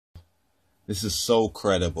This is so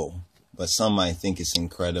credible, but some might think it's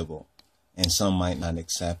incredible and some might not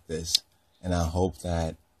accept this. And I hope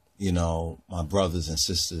that, you know, my brothers and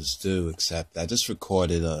sisters do accept that. I just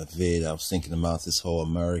recorded a vid. I was thinking about this whole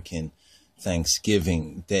American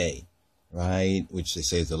Thanksgiving Day, right? Which they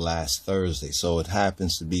say is the last Thursday. So it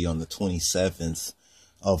happens to be on the 27th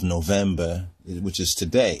of November, which is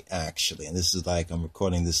today, actually. And this is like, I'm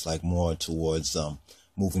recording this like more towards,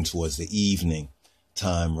 moving towards the evening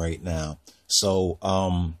time right now. So,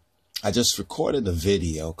 I just recorded a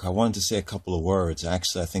video. I wanted to say a couple of words.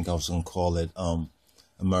 Actually, I think I was going to call it,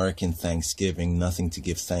 American Thanksgiving, nothing to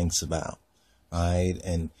give thanks about, right?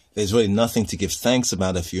 And there's really nothing to give thanks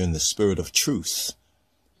about if you're in the spirit of truth,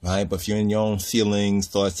 right? But if you're in your own feelings,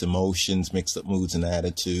 thoughts, emotions, mixed up moods and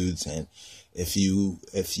attitudes, and if you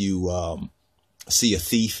see a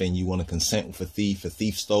thief and you want to consent with a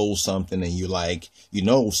thief stole something and you're like, you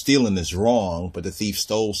know, stealing is wrong, but the thief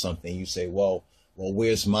stole something. You say, well,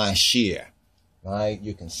 where's my share, right?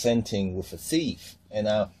 You're consenting with a thief. And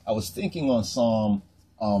I was thinking on Psalm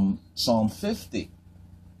 50,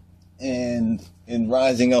 and in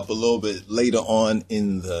rising up a little bit later on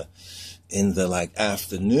in the like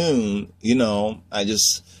afternoon, you know, I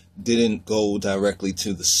just didn't go directly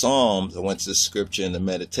to the Psalms. I went to the scripture and the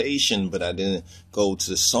meditation, but I didn't go to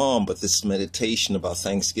the Psalm. But this meditation about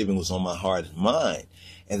Thanksgiving was on my heart and mind.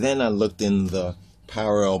 And then I looked in the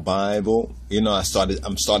Parallel Bible. You know,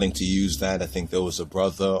 I'm starting to use that. I think there was a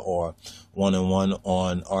brother or one-on-one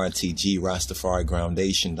on RTG,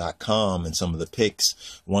 RastafariGroundation.com, and some of the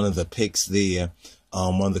pics. One of the pics there,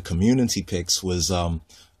 one of the community pics was I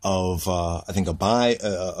think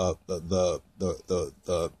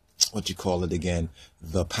what you call it again,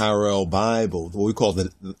 the Parallel Bible. We call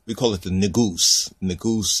it the Negus.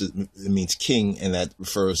 Negus, it means king, and that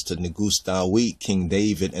refers to Negus Dawit, King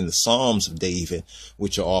David, and the Psalms of David,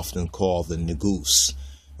 which are often called the Negus,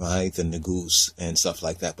 right? The Negus and stuff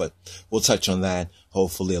like that. But we'll touch on that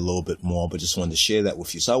hopefully a little bit more, but just wanted to share that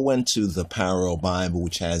with you. So I went to the Parallel Bible,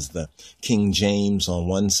 which has the King James on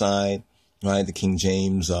one side, right? The King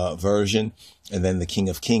James version, and then the King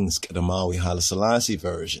of Kings, Kedamawi Haile Selassie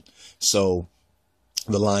version. So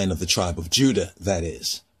the Lion of the tribe of Judah, that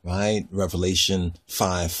is, right? Revelation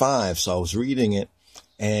 5:5. So I was reading it,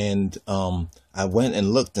 and I went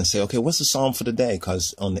and looked and said, okay, what's the psalm for the day?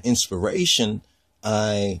 Because on the inspiration,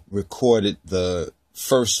 I recorded the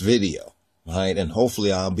first video, right? And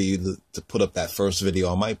hopefully I'll be able to put up that first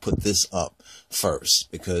video. I might put this up first,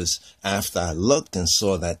 because after I looked and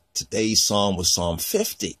saw that today's psalm was Psalm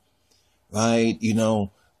 50, right? You know,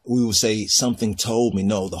 we would say something told me.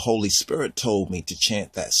 No, the Holy Spirit told me to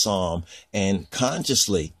chant that psalm, and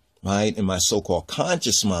consciously, right, in my so-called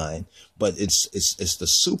conscious mind, but it's the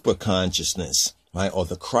super consciousness, right, or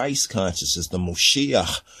the Christ consciousness, the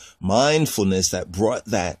Moshiach mindfulness that brought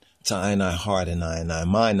that to I and I heart and I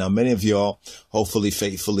mind. Now, many of y'all, hopefully,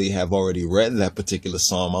 faithfully, have already read that particular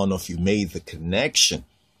psalm. I don't know if you made the connection,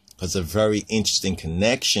 because a very interesting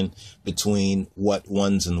connection between what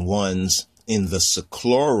ones and ones in the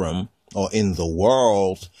seclorum, or in the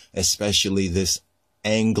world, especially this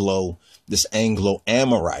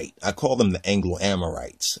Anglo-Amorite. I call them the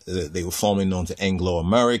Anglo-Amorites. They were formerly known to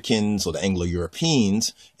Anglo-Americans or the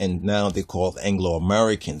Anglo-Europeans, and now they're called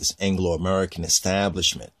Anglo-American, this Anglo-American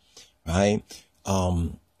establishment, right?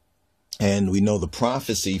 And we know the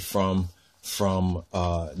prophecy from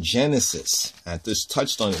Genesis. I just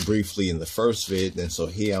touched on it briefly in the first vid, and so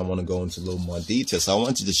here I want to go into a little more detail. So I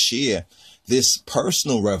wanted to share this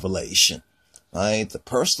personal revelation, right? The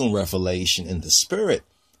personal revelation in the spirit,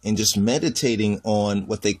 and just meditating on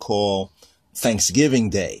what they call Thanksgiving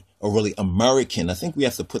Day, or really American. I think we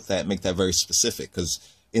have to make that very specific, because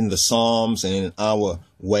in the Psalms and in our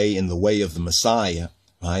way, in the way of the Messiah,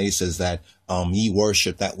 right, it says that ye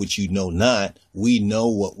worship that which you know not. We know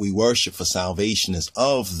what we worship, for salvation is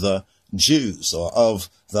of the Jews, or of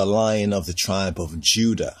the Lion of the tribe of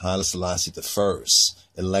Judah, Haile Selassie I,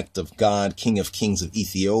 elect of God, King of Kings of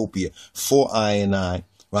Ethiopia, for I and I,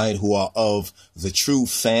 right, who are of the true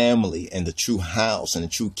family and the true house and the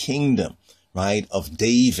true kingdom, right, of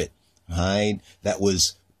David, right, that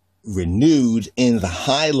was renewed in the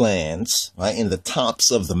highlands, right, in the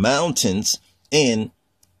tops of the mountains, in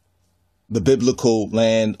the biblical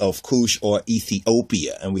land of Cush, or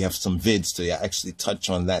Ethiopia. And we have some vids to actually touch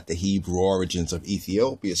on that, the Hebrew origins of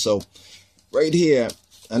Ethiopia. So right here,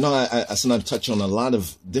 I know I sometimes touch on a lot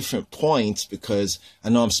of different points, because I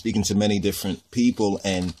know I'm speaking to many different people,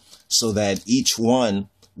 and so that each one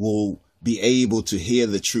will be able to hear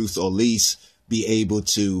the truth, or at least be able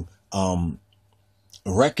to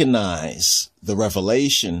recognize the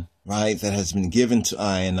revelation right, that has been given to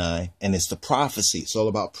I, and it's the prophecy. It's all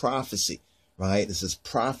about prophecy, right? This is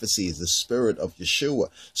prophecy, is the spirit of Yeshua.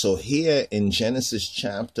 So here in Genesis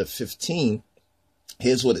chapter 15,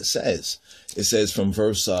 here's what it says. It says from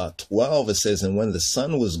verse 12, it says, and when the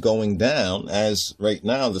sun was going down, as right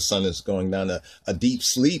now the sun is going down, a deep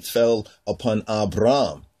sleep fell upon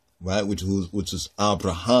Abram, right, which was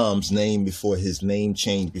Abraham's name before his name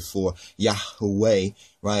changed, before Yahweh,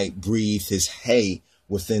 right, breathed his hay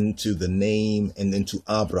within to the name and into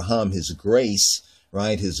Abraham, his grace,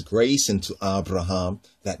 right, his grace into Abraham,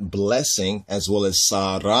 that blessing, as well as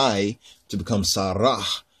Sarai to become Sarah.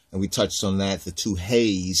 And we touched on that, the two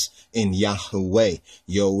hays in Yahweh,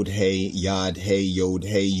 Yod Hey, Yad Hey, Yod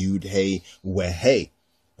Hey, Yud Hey, Weh Hey,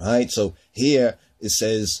 right? So here it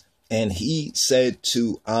says, and he said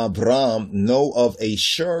to Abram, know of a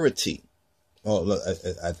surety. Oh, look,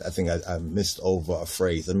 I think I missed over a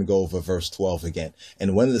phrase. Let me go over verse 12 again.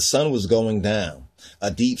 And when the sun was going down,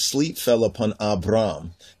 a deep sleep fell upon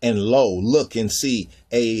Abram, and lo, look and see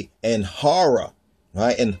an horror,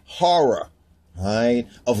 right? And horror, right,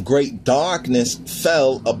 of great darkness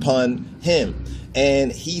fell upon him.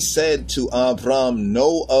 And he said to Abram,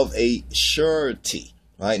 know of a surety,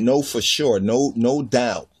 right? Know for sure, no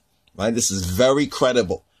doubt, right? This is very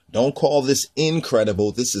credible. Don't call this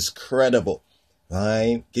incredible. This is credible,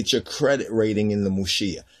 right? Get your credit rating in the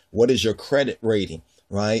Mashiach. What is your credit rating,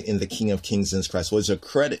 right, in the King of Kings and Christ? What is your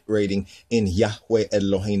credit rating in Yahweh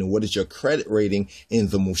Eloheinu? What is your credit rating in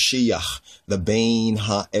the Mashiach, the Bein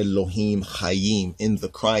Ha-Elohim Chayim, in the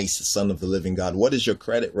Christ, the Son of the living God? What is your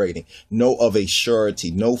credit rating? Know of a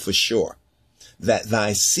surety, know for sure, that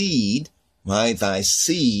thy seed, right, thy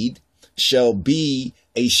seed shall be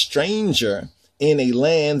a stranger in a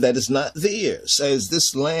land that is not theirs. Says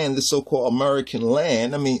this land, the so-called American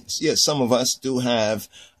land. I mean, yeah, some of us do have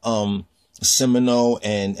Seminole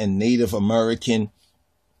and Native American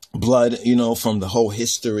blood, you know, from the whole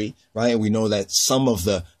history, right? We know that some of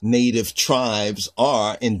the native tribes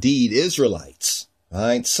are indeed Israelites,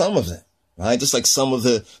 right? Some of them, right? Just like some of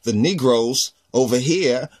the Negroes over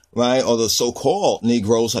here, right? Or the so-called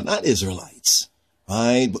Negroes are not Israelites,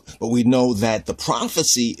 right? But we know that the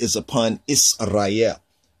prophecy is upon Israel,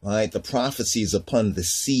 right? The prophecy is upon the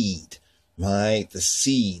seed, right? The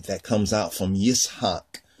seed that comes out from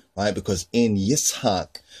Yitzhak, right? Because in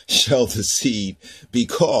Yitzhak shall the seed be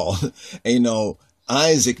called. You know,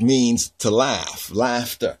 Isaac means to laugh,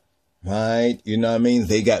 laughter, right? You know what I mean?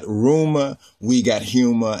 They got rumor, we got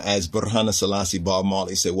humor, as Burhana Selassie Bob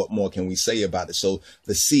Marley said. What more can we say about it? So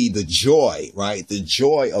the seed, the joy, right? The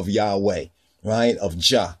joy of Yahweh, right? Of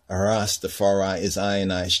Jah, Rastafari is I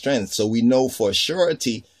and I strength. So we know for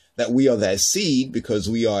surety that we are that seed because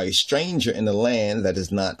we are a stranger in a land that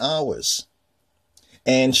is not ours.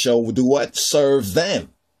 And shall do what? Serve them.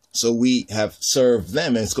 So we have served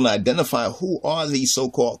them, and it's going to identify who are these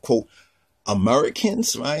so-called, quote,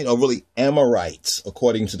 Americans, right? Or really Amorites,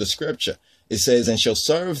 according to the scripture. It says, and shall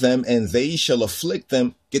serve them, and they shall afflict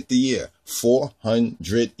them, get the year,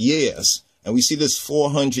 400 years. And we see this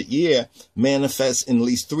 400 year manifest in at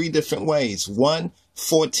least three different ways. One,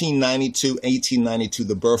 1492, 1892,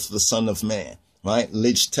 the birth of the Son of Man, right?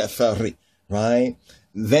 Lij Teferi, right?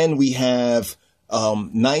 Then we have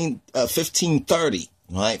 1530,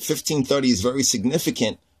 right? 1530 is very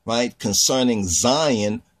significant, right? Concerning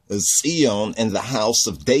Zion, Zion, and the house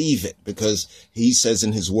of David, because he says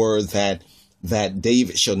in his word that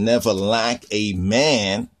David shall never lack a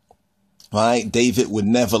man, right? David would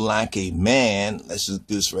never lack a man. Let's just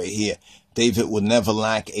do this right here. David would never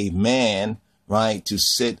lack a man, right, to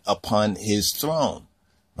sit upon his throne,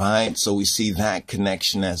 right? So we see that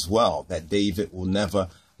connection as well, that David will never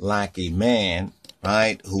lack a man,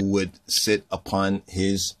 right, who would sit upon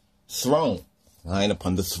his throne, right,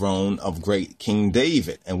 upon the throne of great King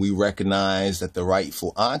David. And we recognize that the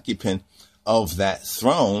rightful occupant of that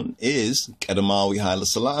throne is Kedemawi Haile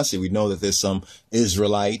Selassie. We know that there's some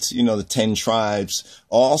Israelites, you know, the 10 tribes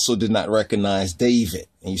also did not recognize David.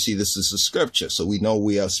 And you see, this is the scripture. So we know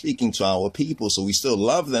we are speaking to our people. So we still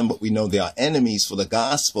love them, but we know they are enemies for the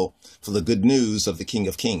gospel, for the good news of the King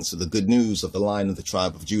of Kings, for the good news of the line of the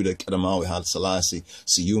tribe of Judah, Kedemawi Haile Selassie,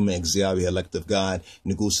 Siyume Exawi, elect of God,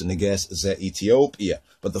 Negusa Neges, Ze Ethiopia.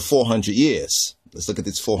 But the 400 years, let's look at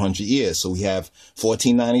this 400 years. So we have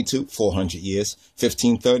 1492, 400 years,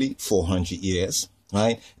 1530, 400 years,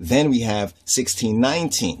 right? Then we have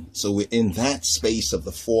 1619. So we're in that space of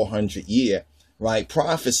the 400 year, right,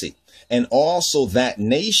 prophecy. And also that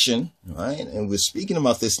nation, right? And we're speaking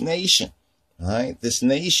about this nation, right? This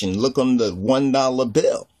nation, look on the $1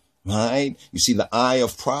 bill, right? You see the eye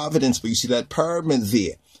of providence, but you see that pyramid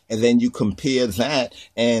there. And then you compare that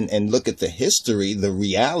and look at the history, the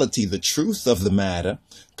reality, the truth of the matter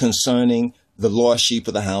concerning the lost sheep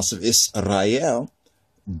of the house of Israel.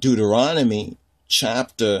 Deuteronomy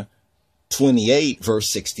chapter 28,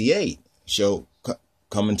 verse 68. Shall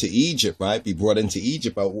come into Egypt, right? Be brought into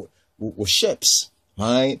Egypt with ships,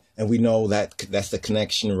 right? And we know that that's the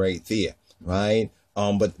connection right there, right?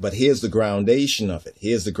 But here's the groundation of it.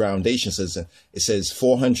 Here's the groundation. It says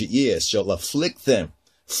 400 years shall afflict them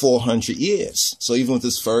 400 years. So even with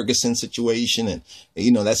this Ferguson situation, and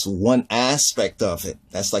that's one aspect of it.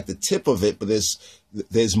 That's like the tip of it. But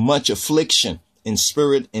there's much affliction in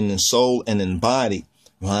spirit and in soul and in body,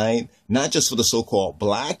 right? Not just for the so-called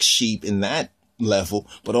black sheep in that level,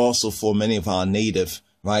 but also for many of our native,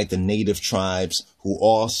 right? The native tribes who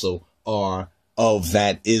also are of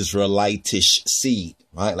that Israelitish seed,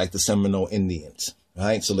 right? Like the Seminole Indians,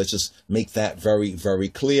 right? So let's just make that very, very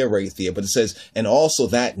clear right there. But it says, and also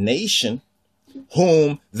that nation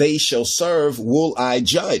whom they shall serve will I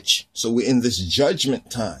judge. So we're in this judgment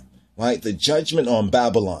time, right? The judgment on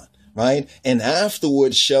Babylon, right? And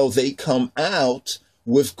afterwards shall they come out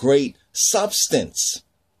with great substance,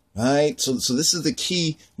 right? So this is the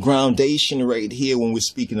key groundation right here when we're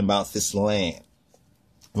speaking about this land,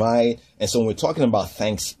 right? And so when we're talking about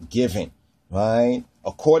Thanksgiving, right?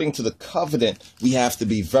 According to the covenant, we have to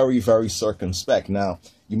be very, very circumspect. Now,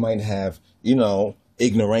 you might have,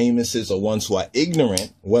 ignoramuses or ones who are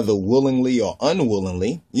ignorant, whether willingly or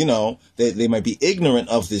unwillingly, they might be ignorant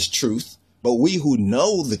of this truth, but we who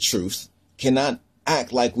know the truth cannot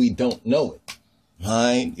act like we don't know it,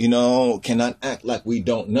 right? Cannot act like we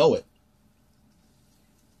don't know it.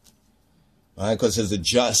 Right? Because it says the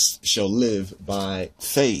just shall live by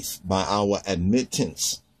faith, by our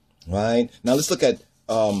admittance, right? Now let's look at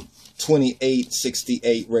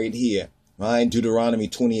 28:68 right here, right? Deuteronomy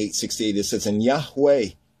 28:68. It says, and Yahweh,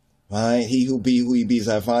 right? He who he be,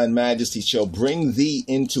 thy divine majesty shall bring thee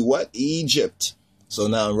into what? Egypt. So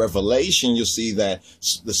now in Revelation, you'll see that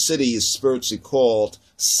the city is spiritually called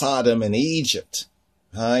Sodom and Egypt,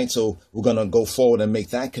 right? So we're going to go forward and make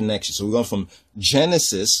that connection. So we're going from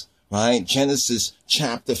Genesis, right? Genesis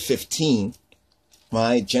chapter 15,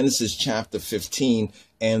 right? Genesis chapter 15,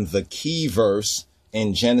 and the key verse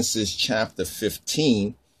in Genesis chapter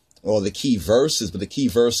 15, or the key verses, but the key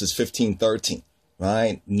verse is 15:13,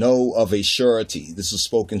 right? Know of a surety, this is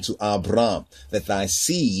spoken to Abram, that thy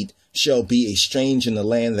seed shall be a stranger in the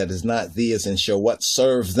land that is not theirs, and shall what?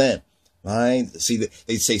 Serve them, right? See,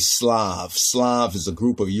 they say Slav. Slav is a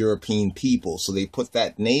group of European people. So they put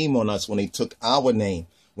that name on us when they took our name,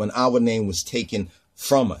 when our name was taken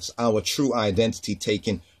from us, our true identity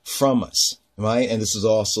taken from us, right? And this is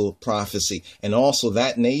also prophecy. And also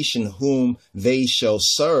that nation whom they shall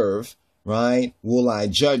serve, right, will I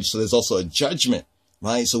judge. So there's also a judgment,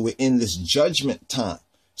 right? So we're in this judgment time.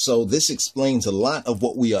 So this explains a lot of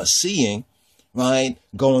what we are seeing, right,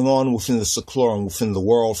 going on within the Seclorum, within the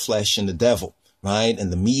world, flesh, and the devil, right?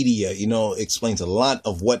 And the media, explains a lot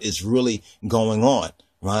of what is really going on,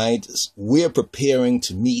 right? We're preparing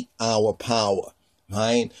to meet our power,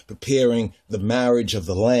 right? Preparing the marriage of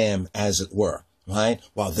the Lamb, as it were, right?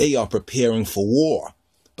 While they are preparing for war.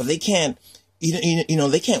 But they can't,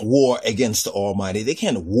 they can't war against the Almighty. They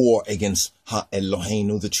can't war against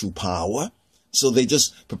Ha-Eloheinu, the true power. So they're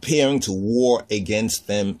just preparing to war against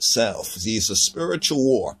themselves. See, it's a spiritual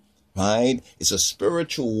war, right? It's a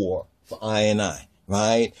spiritual war for I and I,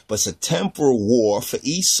 right? But it's a temporal war for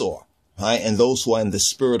Esau, right? And those who are in the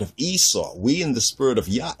spirit of Esau. We in the spirit of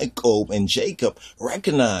Yaakov and Jacob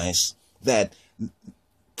recognize that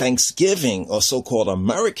Thanksgiving, or so-called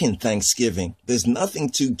American Thanksgiving, there's nothing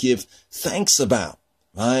to give thanks about,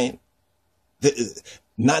 right?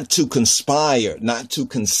 Not to conspire, not to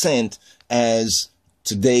consent, as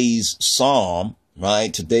today's psalm,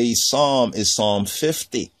 right? Today's psalm is Psalm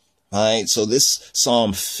 50, right? So this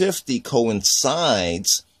Psalm 50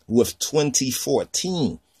 coincides with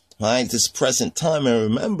 2014, right? This present time. And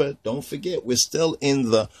remember, don't forget, we're still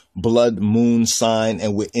in the blood moon sign,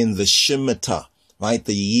 and we're in the Shemitah, right?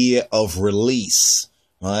 The year of release,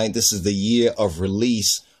 right? This is the year of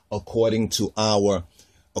release according to our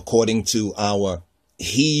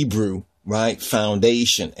Hebrew, right,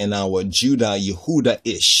 foundation, and our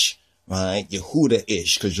Yehuda-ish, right,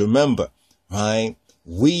 Yehuda-ish, because remember, right,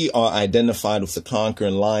 we are identified with the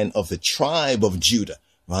conquering line of the tribe of Judah,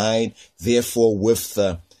 right, therefore with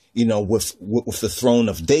the, with the throne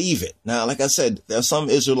of David. Now, like I said, there are some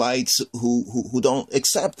Israelites who don't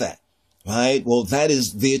accept that, right? Well, that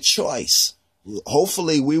is their choice.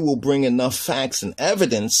 Hopefully we will bring enough facts and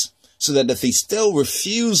evidence so that if they still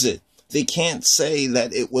refuse it, they can't say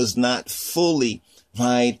that it was not fully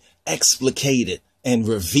right, explicated and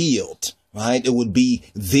revealed, right? It would be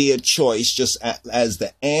their choice, just as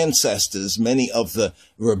the ancestors, many of the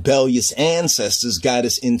rebellious ancestors got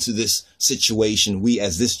us into this situation. We,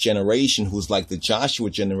 as this generation, who's like the Joshua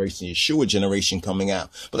generation, Yeshua generation coming out.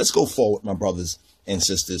 But let's go forward, my brothers and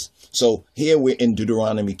sisters. So here we're in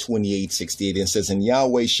Deuteronomy 28:68, and it says, and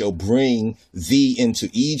Yahweh shall bring thee into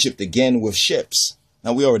Egypt again with ships.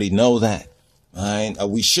 Now we already know that, right?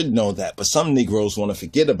 We should know that, but some Negroes want to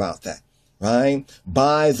forget about that. Right?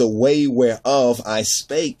 By the way whereof I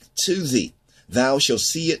spake to thee, thou shalt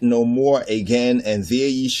see it no more again, and there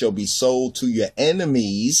ye shall be sold to your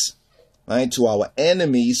enemies, right? To our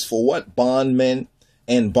enemies, for what? Bondmen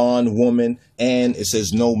and bondwoman, and it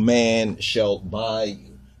says no man shall buy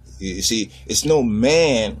you. You see, it's no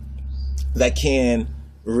man that can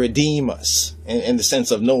redeem us in the sense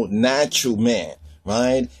of no natural man,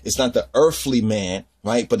 right? It's not the earthly man,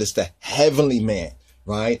 right? But it's the heavenly man.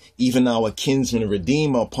 Right? Even our kinsman and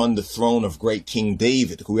redeemer upon the throne of great King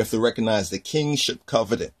David, who we have to recognize the kingship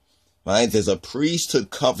covenant, right? There's a priesthood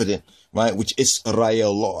covenant, right? Which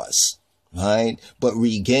Israel lost, right? But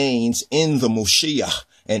regains in the Moshiach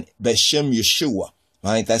and Beshem Yeshua,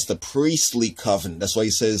 right? That's the priestly covenant. That's why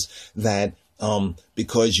he says that,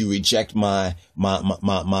 because you reject my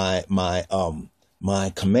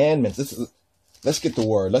commandments. Let's get the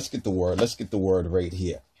word. Let's get the word right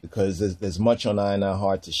here. Because there's much on our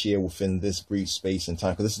heart to share within this brief space and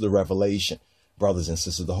time. Because this is the revelation, brothers and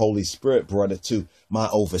sisters. The Holy Spirit brought it to my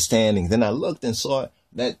understanding. Then I looked and saw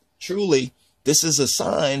that truly this is a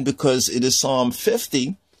sign, because it is Psalm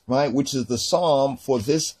 50, right? Which is the psalm for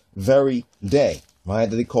this very day, right?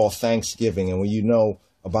 That they call Thanksgiving. And when you know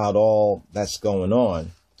about all that's going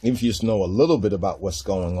on, even if you just know a little bit about what's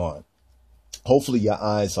going on, hopefully your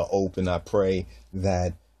eyes are open. I pray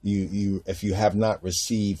that if you have not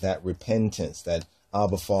received that repentance, that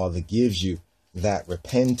Abba Father gives you that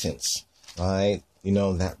repentance, right? You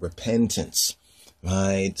know, that repentance,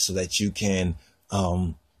 right? So that you can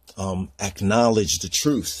acknowledge the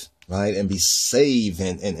truth, right? And be saved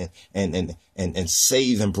and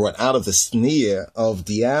saved and brought out of the snare of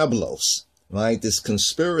Diablos, right? This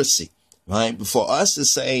conspiracy, right? But for us to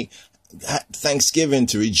say Thanksgiving,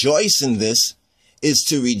 to rejoice in this, is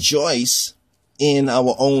to rejoice in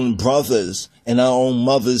our own brothers and our own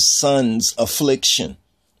mother's sons' affliction,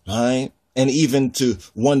 right? And even to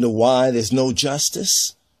wonder why there's no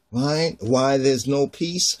justice, right? Why there's no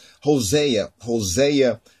peace. Hosea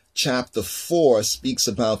chapter 4 speaks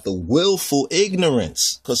about the willful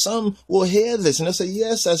ignorance, because some will hear this and they'll say,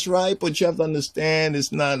 yes, that's right, but you have to understand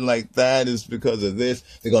it's not like that. It's because of this.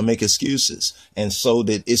 They're going to make excuses. And so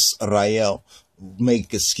did Israel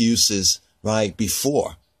make excuses, right,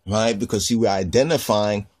 before. Right? Because we're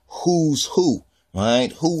identifying who's who,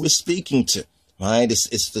 right? Who we're speaking to, right?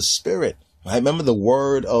 It's the spirit, right? Remember, the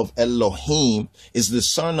word of Elohim is the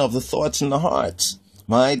son of the thoughts and the hearts,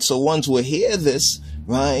 right? So ones will hear this,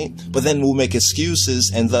 right? But then we'll make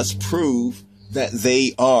excuses and thus prove that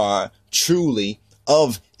they are truly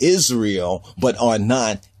of Israel, but are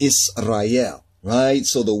not Israel. Right?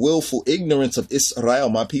 So the willful ignorance of Israel,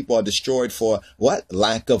 my people are destroyed for what?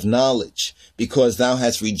 Lack of knowledge, because thou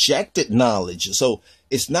hast rejected knowledge. So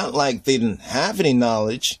it's not like they didn't have any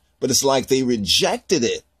knowledge, but it's like they rejected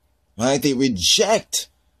it, right? They reject,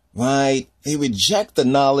 right? They reject the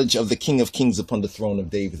knowledge of the King of Kings upon the throne of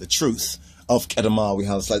David, the truth of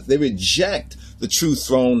Kedemawi. They reject the true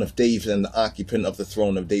throne of David and the occupant of the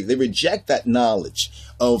throne of David. They reject that knowledge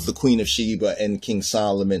of the Queen of Sheba and King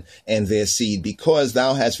Solomon and their seed. Because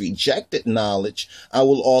thou hast rejected knowledge, I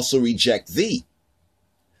will also reject thee,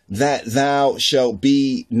 that thou shalt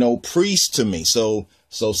be no priest to me. So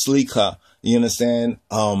slika, you understand?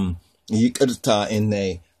 I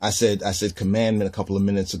said commandment a couple of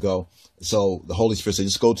minutes ago. So the Holy Spirit said,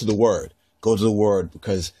 just go to the word. Go to the word,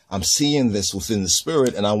 because I'm seeing this within the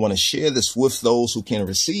spirit and I want to share this with those who can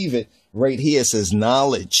receive it. Right here it says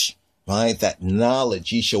knowledge, right? That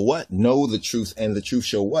knowledge, ye shall what? Know the truth, and the truth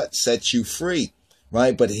shall what? Set you free,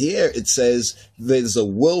 right? But here it says there's a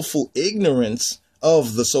willful ignorance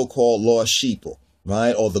of the so-called lost sheep,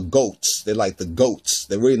 right? Or the goats. They're like the goats.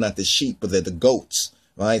 They're really not the sheep, but they're the goats,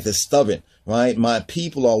 right? They're stubborn, right? My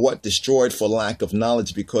people are what? Destroyed for lack of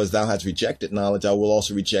knowledge. Because thou hast rejected knowledge, I will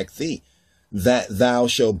also reject thee, that thou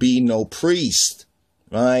shalt be no priest,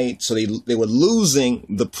 right? So they were losing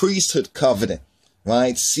the priesthood covenant,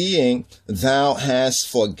 right? Seeing thou hast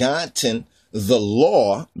forgotten the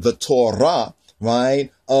law, the Torah,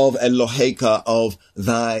 right? Of Eloheka, of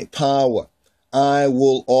thy power. I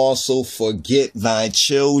will also forget thy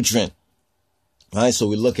children, All right, so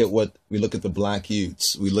we look at the black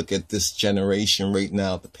youths. We look at this generation right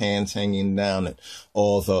now, the pants hanging down, and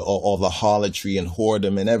all the harlotry and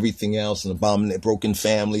whoredom and everything else, and abominate broken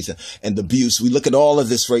families and abuse. We look at all of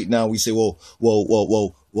this right now. We say, well,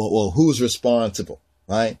 who's responsible?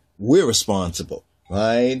 Right? We're responsible.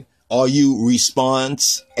 Right? Are you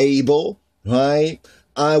responsible? Right?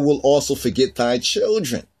 I will also forget thy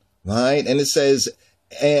children. Right? And it says,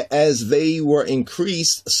 as they were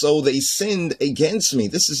increased, so they sinned against me.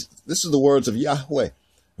 This is the words of Yahweh,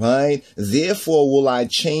 right? Therefore will I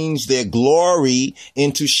change their glory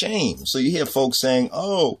into shame. So you hear folks saying,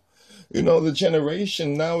 oh, the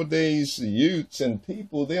generation nowadays, youths and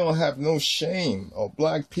people, they don't have no shame, or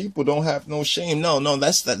black people don't have no shame. No,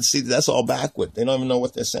 that's all backward. They don't even know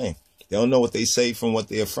what they're saying. They don't know what they say from what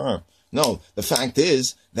they affirm. No, the fact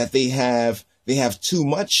is that they have too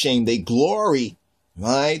much shame. They glory.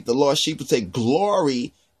 Right? The lost sheep will take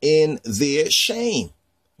glory in their shame.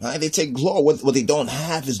 Right? They take glory. What they don't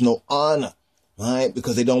have is no honor. Right?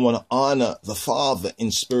 Because they don't want to honor the Father in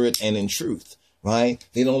spirit and in truth. Right?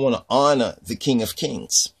 They don't want to honor the King of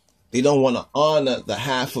Kings. They don't want to honor the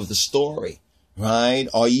half of the story. Right?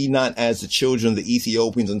 Are ye not as the children of the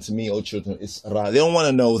Ethiopians unto me, O children of Israel? They don't want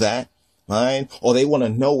to know that. Right? Or they want to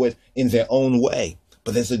know it in their own way.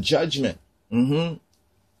 But there's a judgment.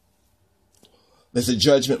 There's a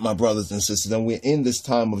judgment, my brothers and sisters, and we're in this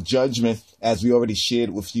time of judgment, as we already shared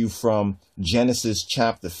with you from Genesis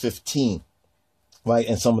chapter 15, right?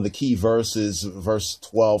 And some of the key verses, verse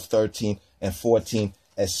 12, 13, and 14,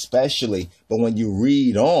 especially. But when you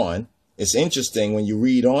read on, it's interesting. When you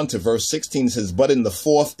read on to verse 16, it says, but in the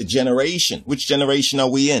fourth generation. Which generation are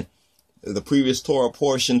we in? The previous Torah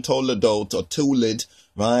portion, Toledot or Tulid,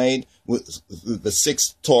 right? With the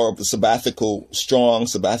sixth Torah, sabbatical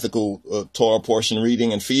Torah portion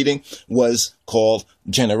reading and feeding was called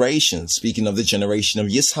generations, speaking of the generation of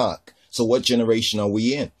Yitzhak. So what generation are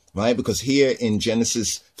we in, right? Because here in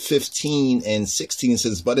Genesis 15 and 16 it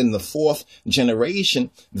says, but in the fourth generation,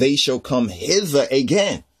 they shall come hither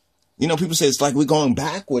again. People say it's like we're going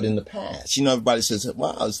backward in the past. Everybody says,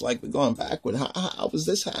 wow, it's like we're going backward. How is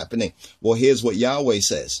this happening? Well, here's what Yahweh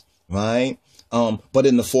says, right? But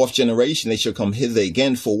in the fourth generation, they shall come hither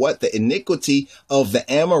again. For what? The iniquity of the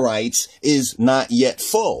Amorites is not yet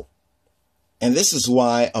full. And this is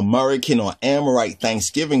why American or Amorite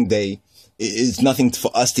Thanksgiving Day is nothing for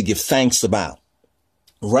us to give thanks about.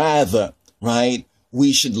 Rather, right,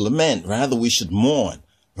 we should lament. Rather, we should mourn,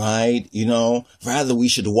 right? Rather we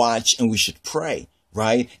should watch and we should pray,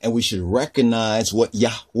 right? And we should recognize what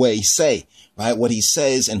Yahweh say. Right, what he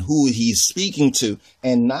says and who he's speaking to,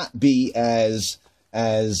 and not be as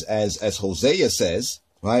Hosea says,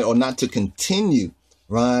 right, or not to continue,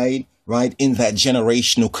 right, in that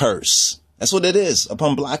generational curse. That's what it is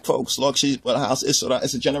upon black folks. House Israel,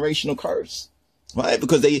 it's a generational curse, right?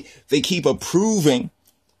 Because they keep approving,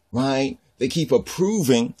 right? They keep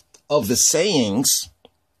approving of the sayings,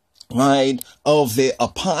 right, of the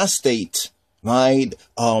apostate, right,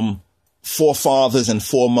 forefathers and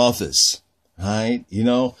foremothers. Right?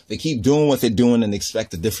 They keep doing what they're doing and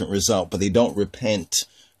expect a different result, but they don't repent,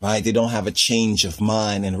 right? They don't have a change of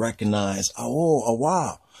mind and recognize, oh,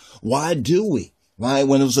 wow. Why do we? Right?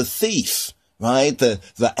 When it was a thief, right? The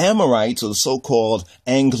Amorites, or the so-called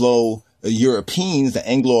Anglo-Europeans, the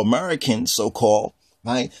Anglo-Americans, so-called,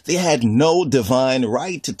 right? They had no divine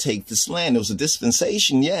right to take this land. It was a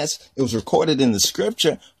dispensation. Yes, it was recorded in the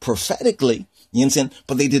scripture prophetically. You understand?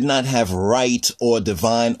 But they did not have right or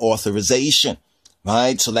divine authorization,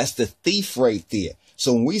 right? So that's the thief right there.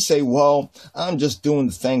 So when we say, well, I'm just doing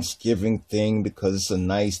the Thanksgiving thing because it's a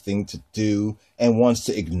nice thing to do, and wants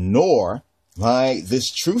to ignore, right, this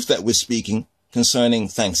truth that we're speaking concerning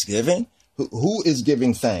Thanksgiving, who is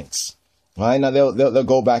giving thanks, right? Now they'll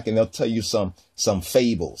go back and they'll tell you some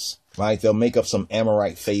fables, right? They'll make up some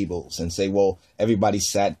Amorite fables and say, well, everybody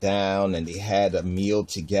sat down and they had a meal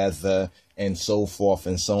together, and so forth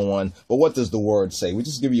and so on. But what does the word say? We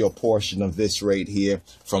just give you a portion of this right here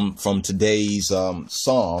from today's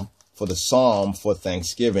psalm, for the psalm for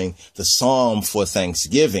Thanksgiving. The psalm for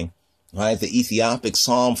Thanksgiving, right? The Ethiopic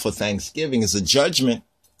psalm for Thanksgiving is a judgment,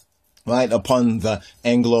 right, upon the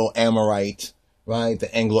Anglo-Amorite, right?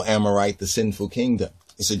 The Anglo-Amorite, the sinful kingdom.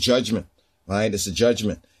 It's a judgment, right? It's a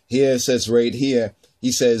judgment. Here it says right here,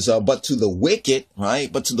 he says, but to the wicked,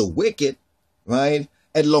 right? But to the wicked, right?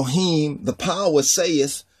 Elohim, the power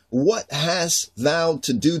saith, what hast thou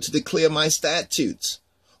to do to declare my statutes?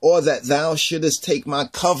 Or that thou shouldest take my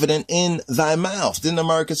covenant in thy mouth. Didn't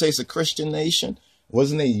America say it's a Christian nation?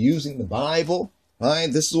 Wasn't they using the Bible?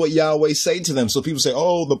 Right? This is what Yahweh say to them. So people say,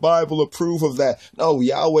 oh, the Bible approve of that. No,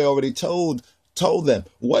 Yahweh already told told them,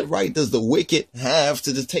 what right does the wicked have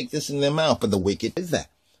to take this in their mouth? But the wicked is that,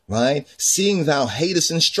 right? Seeing thou hatest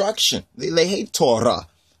instruction. They hate Torah,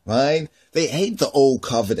 right? They hate the old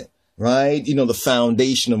covenant, right? You know, the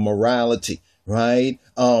foundation of morality, right?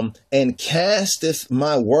 And casteth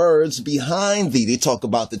my words behind thee. They talk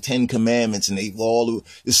about the 10 commandments, and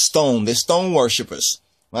they're stone worshipers,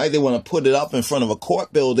 right? They want to put it up in front of a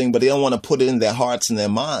court building, but they don't want to put it in their hearts and their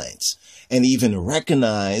minds. And even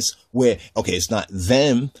recognize where, okay, it's not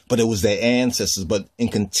them, but it was their ancestors. But in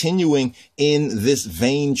continuing in this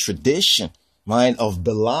vain tradition, right, of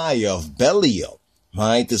Belial, of Belial,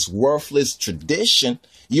 right, this worthless tradition,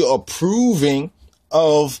 you're approving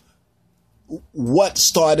of what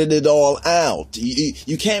started it all out.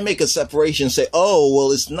 You can't make a separation and say, oh,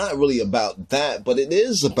 well, it's not really about that, but it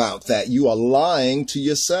is about that. You are lying to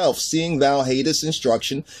yourself, seeing thou hatest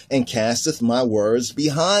instruction and casteth my words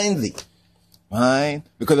behind thee. Right?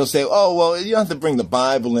 Because they'll say, oh, well, you don't have to bring the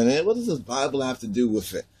Bible in it. What does this Bible have to do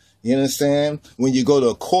with it? You understand? When you go to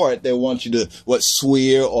a court, they want you to,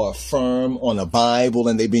 swear or affirm on a Bible,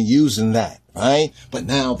 and they've been using that, right? But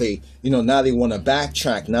now now they want to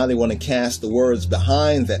backtrack. Now they want to cast the words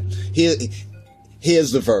behind them.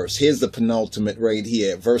 Here's the verse. Here's the penultimate right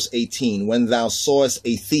here. Verse 18, when thou sawest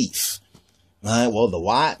a thief. Right. Well, the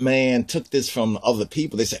white man took this from other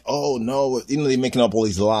people. They say, oh, no, they're making up all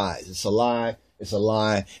these lies. It's a lie. It's a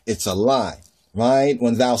lie. It's a lie. Right.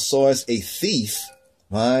 When thou sawest a thief.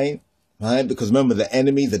 Right. Right. Because remember, the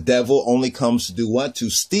enemy, the devil, only comes to do what?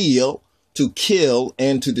 To steal, to kill,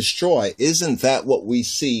 and to destroy. Isn't that what we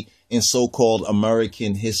see in so-called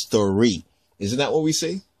American history? Isn't that what we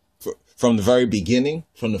see? From the very beginning,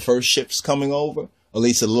 from the first ships coming over, at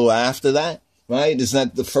least a little after that. Right? Isn't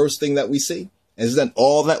that the first thing that we see? Isn't that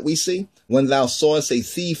all that we see? When thou sawest a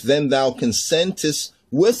thief, then thou consentest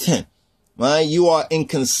with him. Right? You are in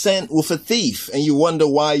consent with a thief, and you wonder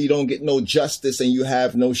why you don't get no justice and you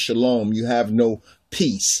have no shalom. You have no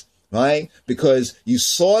peace. Right? Because you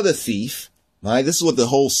saw the thief. Right? This is what the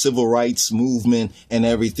whole civil rights movement and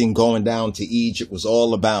everything going down to Egypt was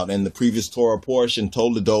all about. And the previous Torah portion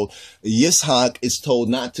told Yitzhak is told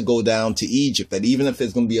not to go down to Egypt, that even if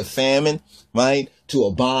there's going to be a famine, right, to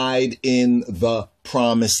abide in the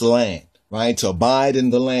promised land, right, to abide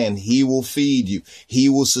in the land. He will feed you. He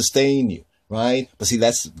will sustain you, right? But see,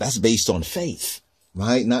 that's based on faith,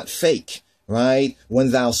 right? Not fake, right?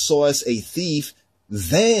 When thou sawest a thief,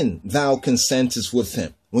 then thou consentest with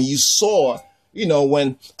him. When you saw,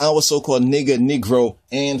 when our so-called Negro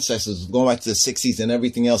ancestors, going back to the 60s and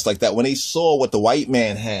everything else like that, when they saw what the white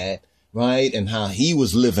man had, right, and how he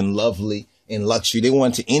was living lovely in luxury, they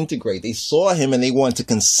wanted to integrate. They saw him and they wanted to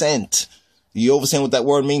consent. You understand what that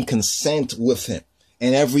word means? Consent with him.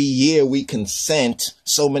 And every year we consent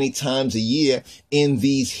so many times a year in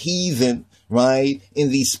these heathen, right, in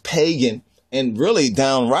these pagan, and really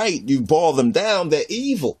downright, you boil them down, they're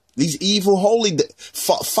evil. These evil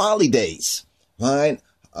folly days, right?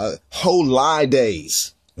 Whole lie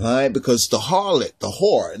days, right? Because the harlot, the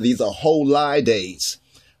whore, these are whole lie days,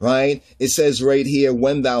 right? It says right here,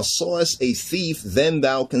 when thou sawest a thief, then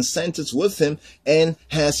thou consentest with him and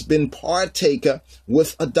hast been partaker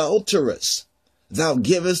with adulterers. Thou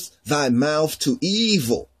givest thy mouth to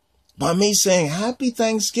evil. By me saying, happy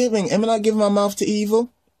Thanksgiving. Am I not giving my mouth to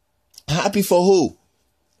evil? Happy for who?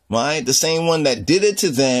 Right? The same one that did it to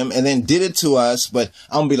them and then did it to us. But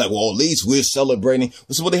I'm gonna be like, well, at least we're celebrating.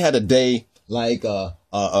 So they had a day like a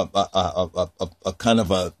kind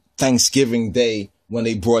of a Thanksgiving day when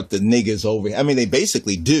they brought the niggers over. I mean, they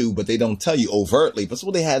basically do, but they don't tell you overtly. But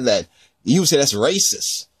so they had that. You would say that's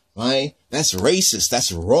racist, right? That's racist.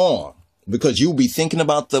 That's wrong, because you'll be thinking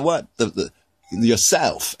about the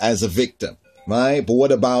yourself as a victim, right? But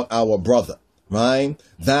what about our brother? Right?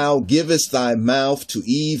 Thou givest thy mouth to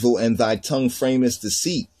evil, and thy tongue framest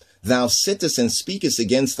deceit. Thou sittest and speakest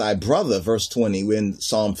against thy brother, verse 20, in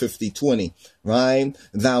Psalm 50:20, right?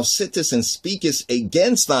 Thou sittest and speakest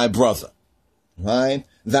against thy brother, right?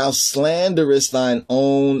 Thou slanderest thine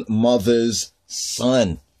own mother's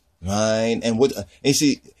son, right? And you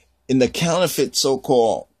see, in the counterfeit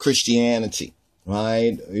so-called Christianity,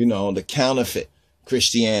 right? The counterfeit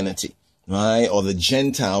Christianity, right? Or the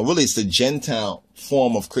Gentile, really it's the Gentile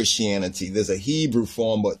form of Christianity. There's a Hebrew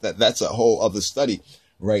form, but that's a whole other study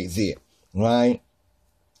right there, right?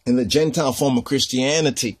 In the Gentile form of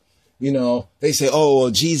Christianity, they say, oh, well,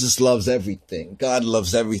 Jesus loves everything. God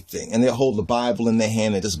loves everything. And they hold the Bible in their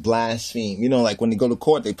hand and just blaspheme. Like when they go to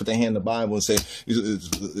court, they put their hand in the Bible and say,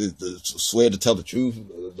 swear to tell the truth,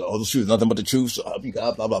 all the truth, nothing but the truth, so help you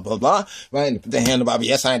God, blah, blah, blah, blah, right? And they put their hand in the Bible,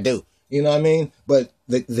 yes, I do. You know what I mean? But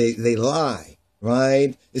they lie,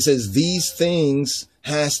 right? It says, these things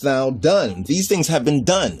hast thou done. These things have been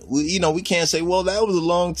done. We can't say, well, that was a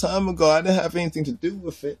long time ago. I didn't have anything to do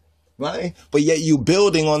with it, right? But yet you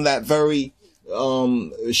building on that very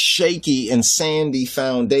shaky and sandy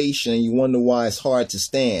foundation, and you wonder why it's hard to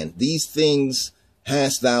stand. These things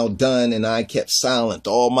hast thou done, and I kept silent.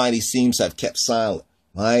 The Almighty seems to have kept silent,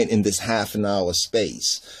 right, in this half an hour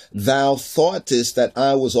space. Thou thoughtest that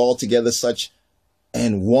I was altogether such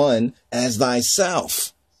and one as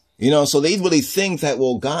thyself. So they really think that,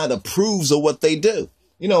 well, God approves of what they do.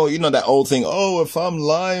 That old thing, oh, if I'm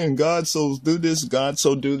lying, God so do this, God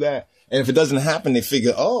so do that. And if it doesn't happen, they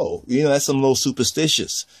figure, oh, that's some little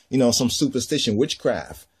superstitious, some superstition,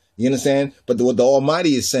 witchcraft. You understand? But what the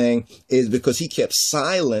Almighty is saying is because he kept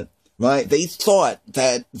silent, right? They thought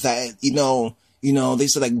that they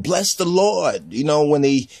said, like, bless the Lord,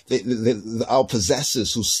 when our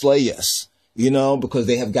possessors who slay us, because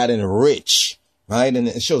they have gotten rich, right? And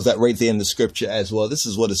it shows that right there in the scripture as well. This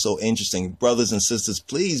is what is so interesting. Brothers and sisters,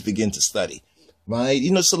 please begin to study, right?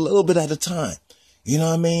 It's a little bit at a time. You know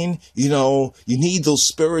what I mean? You need those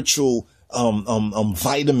spiritual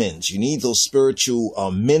vitamins. You need those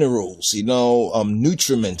spiritual minerals,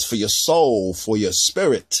 nutriments for your soul, for your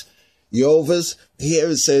spirit. Yehovah's, here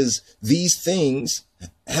it says, these things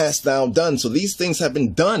hast thou done. So these things have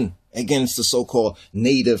been done against the so-called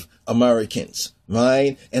Native Americans,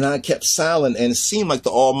 right? And I kept silent, and it seemed like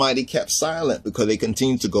the Almighty kept silent because they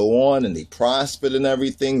continued to go on and they prospered and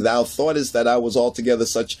everything. Thou thoughtest that I was altogether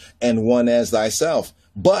such and one as thyself.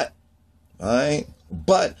 But I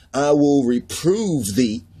will reprove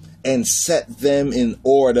thee and set them in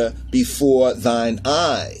order before thine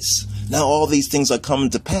eyes. Now all these things are coming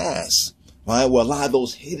to pass, right? Well, a lot of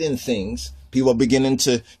those hidden things, people are beginning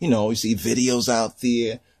to, you see videos out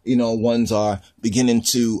there, ones are beginning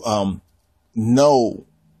to know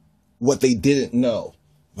what they didn't know,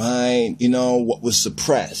 right? What was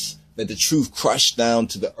suppressed, that the truth crushed down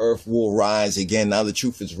to the earth will rise again. Now the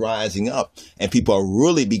truth is rising up, and people are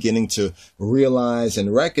really beginning to realize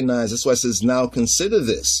and recognize. That's why it says, now consider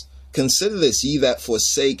this, ye that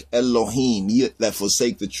forsake Elohim, ye that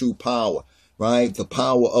forsake the true power, right? The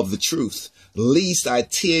power of the truth. Lest I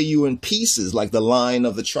tear you in pieces like the Lion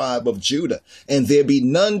of the tribe of Judah, and there be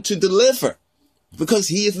none to deliver, because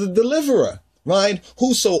he is the deliverer, right?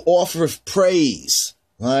 Whoso offereth praise,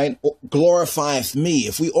 right, glorifieth me.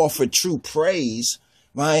 If we offer true praise,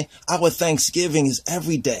 right, our thanksgiving is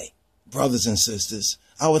every day, brothers and sisters.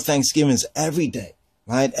 Our thanksgiving is every day,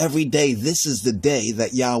 right? Every day. This is the day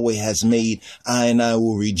that Yahweh has made. I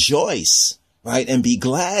will rejoice, right, and be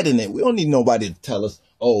glad in it. We don't need nobody to tell us,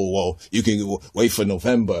 oh, well, you can wait for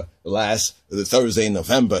November, the Thursday in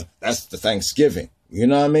November. That's the Thanksgiving. You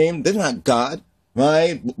know what I mean? They're not God,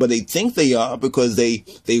 right? But they think they are, because they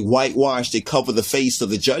whitewash, they cover the face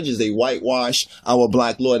of the judges. They whitewash our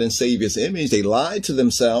black Lord and Savior's image. They lie to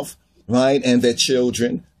themselves, right? And their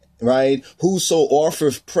children, right? Whoso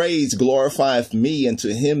offereth praise glorifieth me, and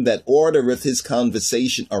to him that ordereth his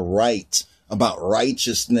conversation aright about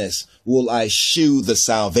righteousness will I shew the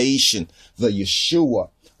salvation, the Yeshua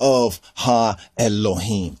of Ha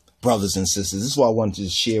Elohim. Brothers and sisters, this is what I wanted to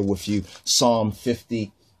share with you. Psalm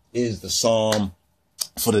 50 is the psalm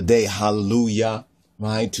for the day. Hallelujah,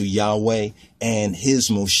 right, to Yahweh and his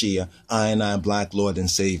Moshiach, I black Lord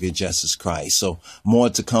and Savior, Jesus Christ. So more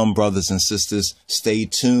to come, brothers and sisters. Stay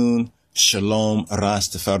tuned. Shalom,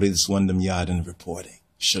 Rastafari. This is Wendam Yadin reporting.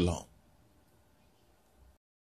 Shalom.